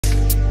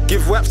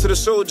Give waps to the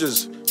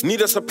soldiers.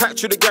 Need us a pack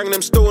to the gang,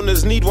 them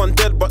stoners. Need one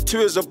dead, but two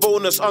is a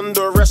bonus.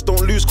 Under arrest,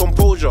 don't lose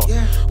composure.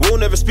 We'll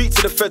never speak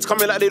to the feds,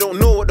 coming like they don't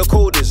know what the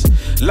code is.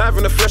 Live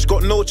in the flesh,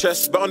 got no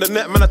chest, but on the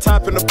net, man, I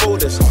type in the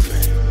boldest.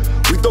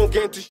 We don't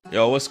get into.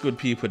 Yo, what's good,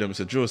 people? Them, it's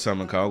a Drill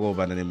Salmon. I'll go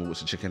by the name of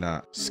what's checking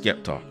out.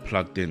 Skepta,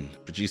 plugged in.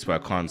 Produced by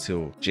Khan's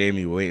Hill.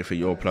 Jamie, we're waiting for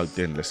your plugged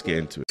in. Let's get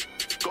into it.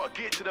 Gotta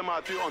get to them,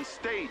 I do it on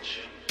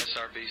stage.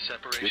 SRV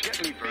separation. You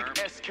get me, big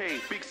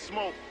SK, big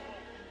smoke.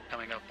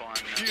 Coming up on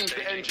Fumez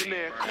the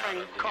engineer,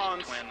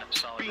 Khan's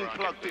being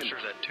plugged in.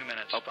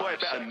 A boy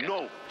better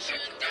know.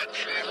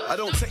 I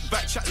don't take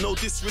back chat, no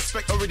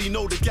disrespect. Already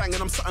know the gang,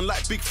 and I'm something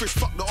like Big Fish.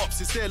 Fuck the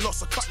ops, it's their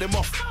loss. I cut them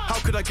off. How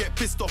could I get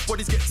pissed off?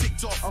 Bodies get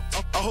ticked off.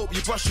 I hope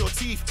you brush your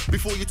teeth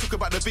before you talk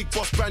about the big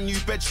boss. Brand new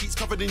bed sheets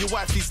covered in your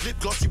wifey's lip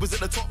gloss. You was at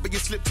the top, but you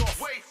slipped off.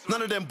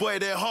 None of them boy,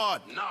 they're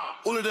hard.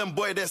 All of them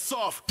boy, they're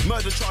soft.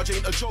 Murder charge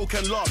ain't a joke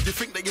and laugh. You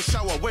think that you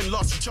shower when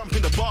last you jump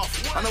in the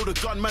bath. I know the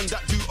gunman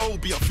that do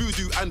OB, a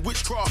voodoo and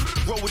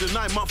witchcraft. Roll with a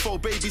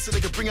 9-month-old baby so they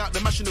can bring out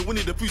the mash and the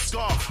Winnie the Pooh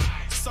scarf.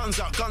 Sun's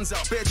out, guns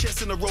out, bare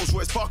chest in the Rolls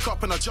Royce. Park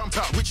up and I jump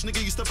out. Rich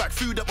nigga used to back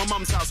food at my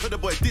mum's house. Heard the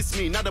boy diss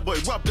me, now the boy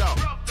rubbed out.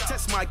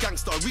 Test my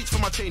gangster, reach for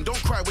my chain.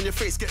 Don't cry when your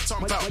face gets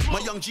thumped out. My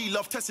young G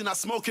love testing that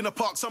smoke in the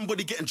park.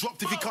 Somebody getting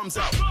dropped if he comes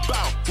out.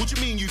 Bow, what you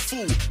mean you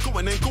fool? Go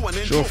on then, go on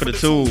then. Sure for the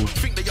tool.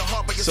 Think that you're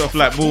hard but you're soft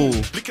like bull.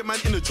 Lick a man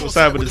in the jaw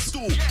with a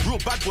stool. Real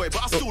bad boy,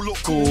 but I still look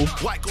cool.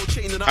 White gold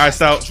chain and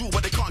Iced out.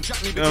 But they can't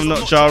jack me because I'm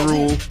not Ja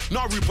Rule.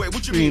 Nah, rude boy,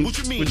 what you mean? What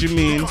you mean? What you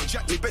mean? You can't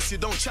jack me, best you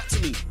don't chat to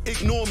me.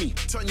 Ignore me,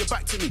 turn your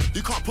back to me.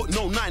 You can't put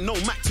no 9, no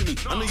Mac to me.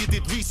 I know you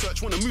did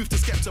research, wanna move to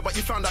Skepta, but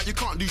you found out you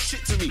can't do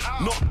shit to me.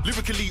 Not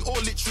lyrically or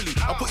literally.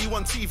 I put you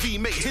on TV,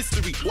 make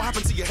history. What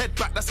happened to your head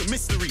back? That's a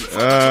mystery.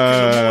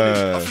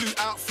 I flew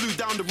out, flew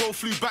down the road,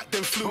 flew back,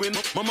 then flew in.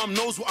 My mum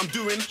knows what I'm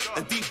doing,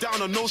 and deep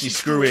down I know she's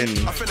screwing.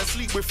 I fell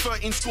asleep with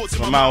 13 scores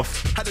in my mouth.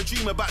 Had a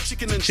dream about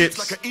chicken and chips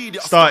like an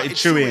idiot. Started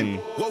chewing.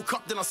 Woke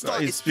up, then I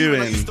started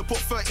spewing. I used to put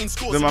 13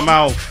 scores in my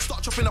mouth.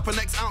 Start chopping up an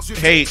next ounce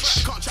with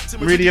H.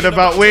 Reading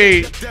about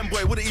weight. Them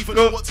boy wouldn't even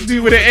know what to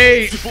do with an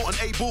 8.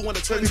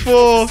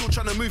 24.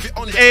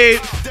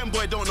 8. Them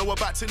boy don't know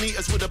about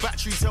Tanitas with the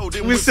batteries held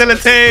in. We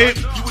sellotape.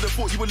 You would have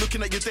thought you were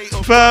looking at your date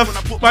of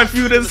birth. My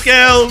food and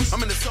scales.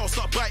 I'm in the cell,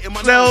 start biting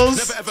my nails.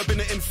 Never ever been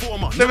an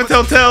informer. Never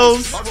tell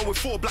tales. I roll with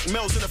 4 black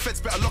males and the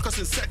feds better lock us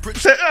in separate.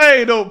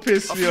 Hey, don't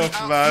piss me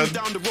off, man.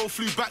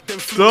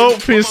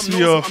 Don't piss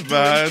me off,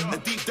 man.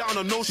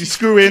 She's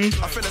screwing.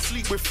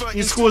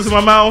 He scores in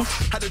my mouth.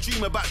 Had a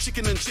dream about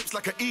chicken and chips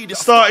like an idiot.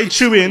 Started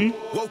chewing.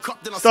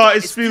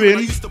 Started spewing.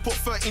 I used to put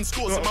 13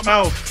 scores in my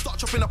mouth. Start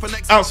chopping up an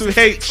next ounce with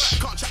H.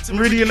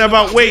 Reading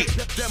about weight.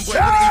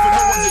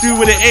 Do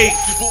with an 8.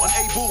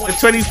 The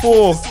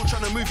 24.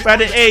 By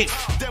the 8.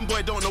 Them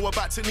boy don't know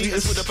about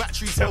Tanitas with the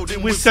batteries held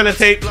in. With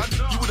sellotape.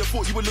 You would have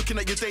thought you were looking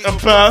at your date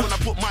of birth.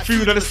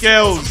 Food on the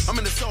scales.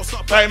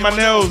 Biting my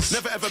nails.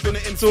 Never ever been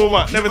an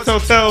informer. Never tell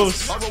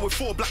tales. I roll with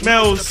 4 black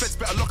males.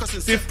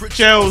 Different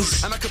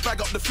gels. And I could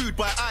bag up the food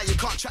by eye. You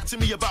can't chat to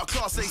me about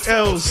class 8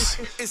 L's.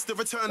 It's the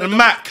return and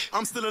Mac.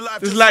 I'm still alive.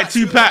 There's like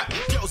 2-pack.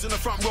 Girls in the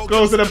front row.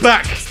 Girls in the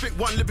back. Spit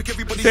one lyric,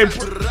 everybody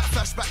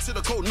flashback to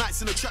the cold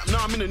nights in the trap.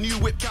 Now I'm in a new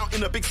whip,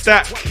 counting a big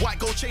stack. White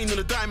gold chain and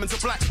the diamonds are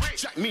black.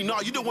 Jack me,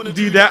 nah, you don't wanna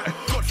do that.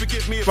 God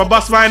forgive me if I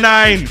bust my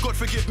 9. God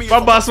forgive me if I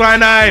bust my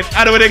 9.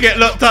 I don't wanna get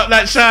locked up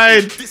like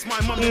Shine. If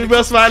I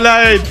bust my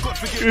 9.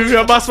 If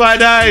I bust my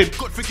 9.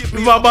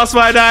 If I bust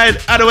my 9.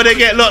 I don't wanna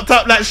get locked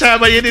up like Shine.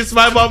 But you this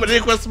my mom and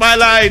it was my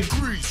line.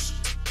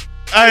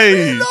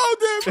 Hey.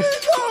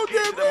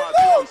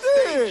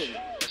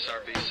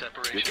 SRV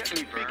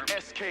separation. Big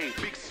SK,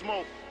 big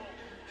smoke.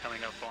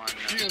 Coming up on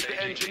Fumez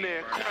the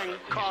engineer,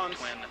 Khan's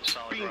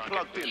being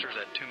plugged in.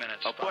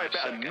 A boy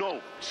better know.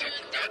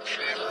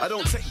 I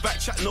don't take back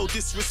chat, no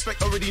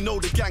disrespect. Already know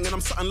the gang, and I'm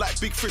something like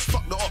Big Fish.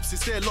 Fuck the ops,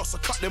 it's their loss. I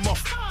cut them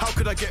off. How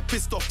could I get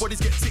pissed off? Bodies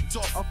get ticked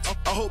off.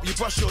 I hope you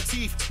brush your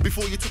teeth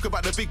before you talk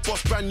about the big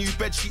boss. Brand new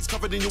bed sheets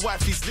covered in your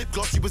wifey's lip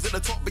gloss. You was at the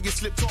top, but you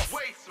slipped off.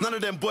 None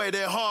of them boy,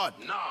 they're hard.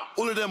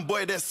 All of them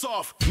boy, they're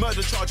soft.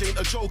 Murder charge ain't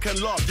a joke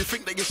and laugh. You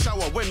think that you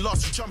shower when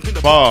last you jump in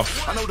the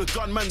bath. I know the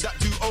gunman that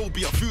do OB,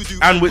 a voodoo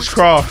and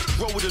witchcraft.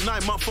 Roll with a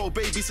 9-month-old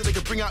baby so they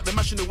can bring out the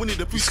mash and the Winnie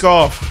the Pooh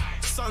scarf.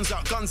 Sun's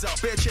out, guns out,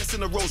 bare chest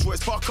in the Rolls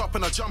Royce. Park up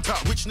and I jump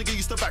out. Rich nigga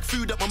used to back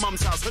food at my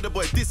mum's house. Heard the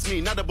boy diss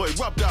me, now the boy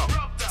rubbed out.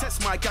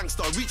 Test my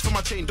gangster, reach for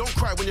my chain. Don't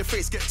cry when your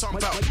face gets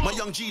thumped out. My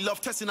young G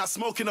love testing that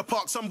smoke in the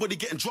park. Somebody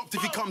getting dropped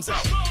if he comes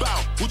out.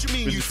 Bow, what you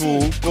mean you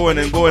fool? Go in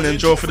and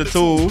draw for the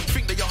tool.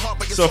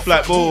 Soft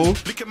like bull.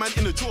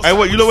 Hey,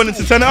 what, you lot wanted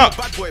to turn it up?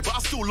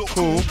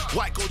 Cool.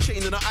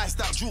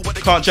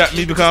 Can't jack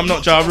me because I'm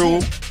not Ja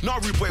Rule.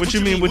 What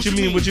you mean, what you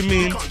mean, what you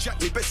mean?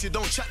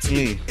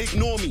 Me.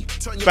 Ignore me.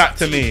 Back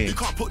to me. You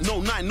can't put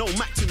no 9, no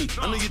Mac to me.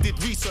 I know you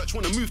did research,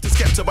 wanna move to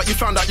Skepta, but you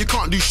found out you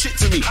can't do shit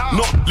to me.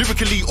 Not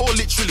lyrically or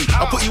literally.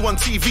 I put you you on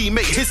TV,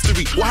 make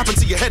history. What happened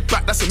to your head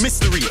back? That's a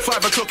mystery.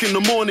 5 o'clock in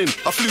the morning,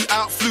 I flew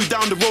out, flew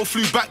down the road,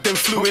 flew back, then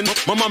flew in.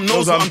 My mum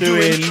knows what I'm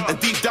doing, and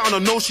deep down I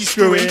know she's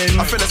screwing.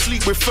 I fell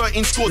asleep with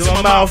 13 scores in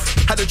my mouth.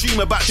 Had a dream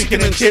about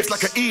chicken and chips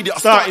like an idiot. I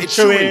started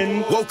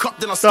chewing. Woke up,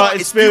 then I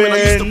started spewing. I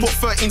used to put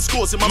 13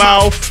 scores in my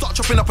mouth. Start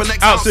chopping up an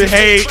next out to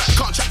H.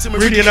 Can't chat to me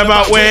reading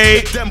about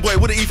weight. Them boy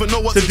wouldn't even know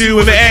what to do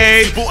with an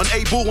A.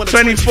 24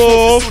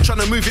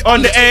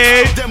 on the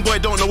A. Them boy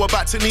don't know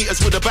about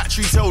Tanitas with the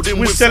batteries held in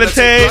with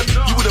sellotape.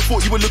 You would have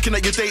thought you were looking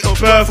at your date of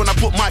birth when I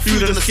put my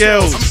food in the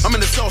scales. I'm in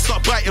the cell,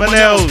 start biting my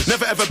nails.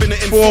 Never ever been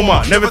an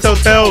informer, never tell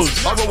tales.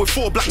 I roll with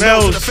 4 black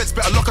nails, and the feds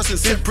better lock us in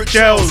separate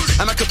jails.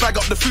 And I can bag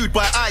up the food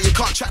by eye. You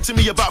can't chat to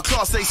me about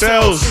class A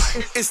sales.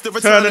 It's the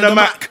return of the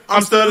Mac.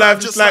 I'm still alive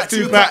just like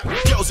Tupac.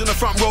 Girls in the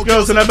front row,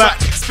 girls in the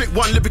back. Spit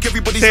one lyric,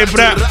 everybody's happy.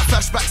 That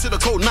flashback to the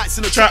cold nights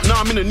in the trap. Now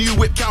I'm in a new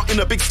whip, counting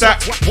a big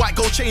stack. White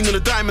gold chain and the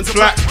diamonds are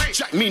black.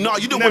 Jack me, nah,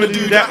 you don't wanna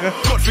do that.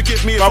 God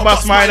forgive me if I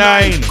bust my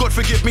 9. God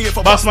forgive me if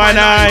I bust my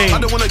 9. I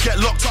don't wanna get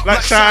locked up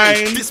like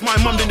Shine. This my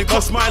mum, then it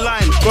cost my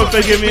line. God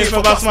forgive me if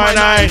I bust my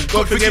 9.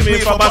 God forgive me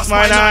if I bust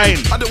my 9.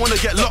 I don't wanna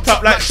get locked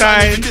up like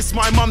Shine. This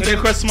my mum, then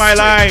it cost my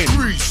line.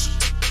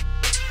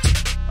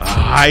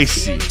 I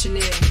see.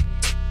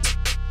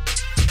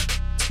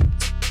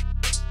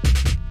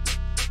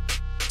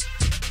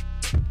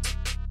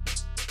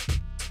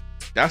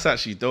 That's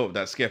actually dope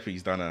that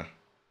Skepta's done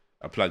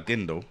a plugged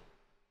in though.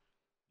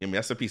 I mean,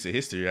 that's a piece of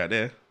history right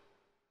there.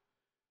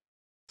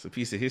 It's a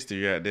piece of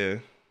history right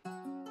there.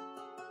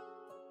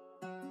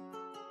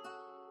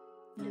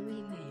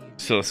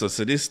 So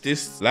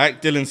this,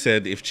 like Dylan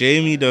said, if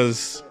Jamie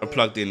does a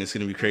plugged in, it's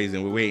gonna be crazy.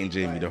 And we're waiting,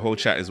 Jamie. The whole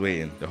chat is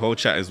waiting. The whole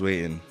chat is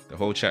waiting. The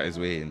whole chat is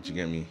waiting. Do you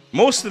get me?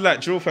 Most of like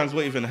drill fans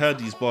won't even heard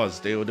these bars.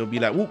 They'll be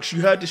like, "Whoops, you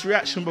heard this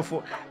reaction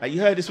before? Like you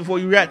heard this before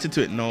you reacted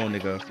to it?" No,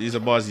 nigga. These are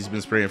bars he's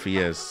been spraying for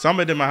years. Some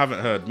of them I haven't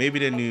heard. Maybe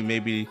they're new.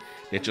 Maybe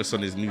they're just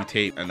on his new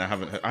tape, and I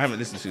haven't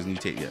listened to his new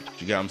tape yet. Do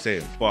you get what I'm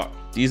saying? But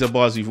these are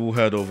bars we've all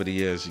heard over the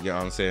years. You get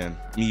what I'm saying?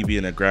 Me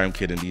being a grime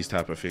kid and these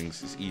type of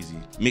things, it's easy.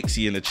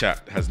 Mixie in the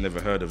chat has never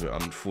heard of it,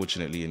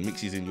 unfortunately, and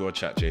Mixie's in your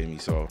chat, Jamie.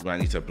 So I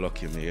need to block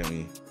him. You get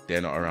me? They're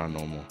not around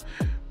no more.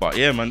 But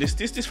yeah, man,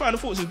 this final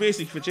thoughts is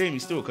basically for Jamie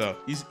still, cause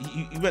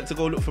he went to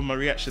go look for my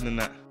reaction and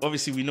that.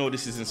 Obviously, we know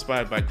this is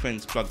inspired by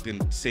Quen's plugged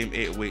in, same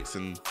 808s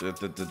and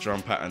the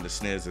drum pattern, the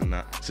snares and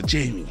that. So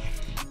Jamie,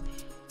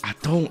 I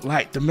don't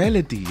like the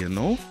melody, you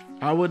know?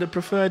 I would have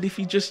preferred if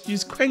he just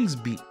used Quen's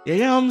beat. You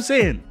know what I'm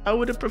saying? I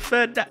would have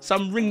preferred that,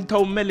 some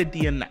ringtone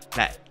melody and that,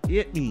 like,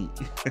 you get me?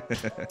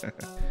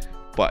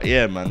 But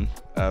yeah, man,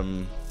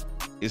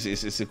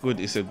 it's a good,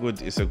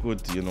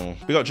 you know,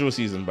 big up drill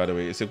season, by the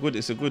way. It's a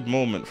good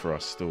moment for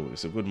us still.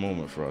 It's a good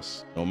moment for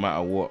us. No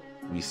matter what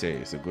we say,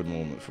 it's a good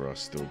moment for us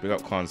still. Big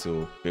up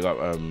Council, big up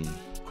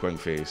Quang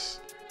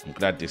Face. I'm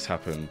glad this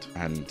happened.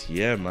 And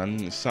yeah,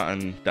 man, it's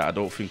something that I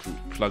don't think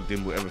plugged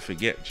in will ever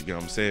forget. Do you get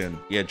what I'm saying?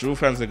 Yeah, drill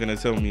fans are gonna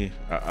tell me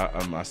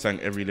I sang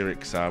every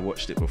lyric, so I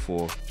watched it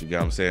before. Do you get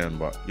what I'm saying?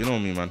 But you know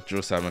me, man.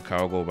 Drill Simon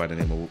Kyle, go by the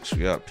name of Wooks.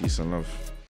 Yeah, peace and love.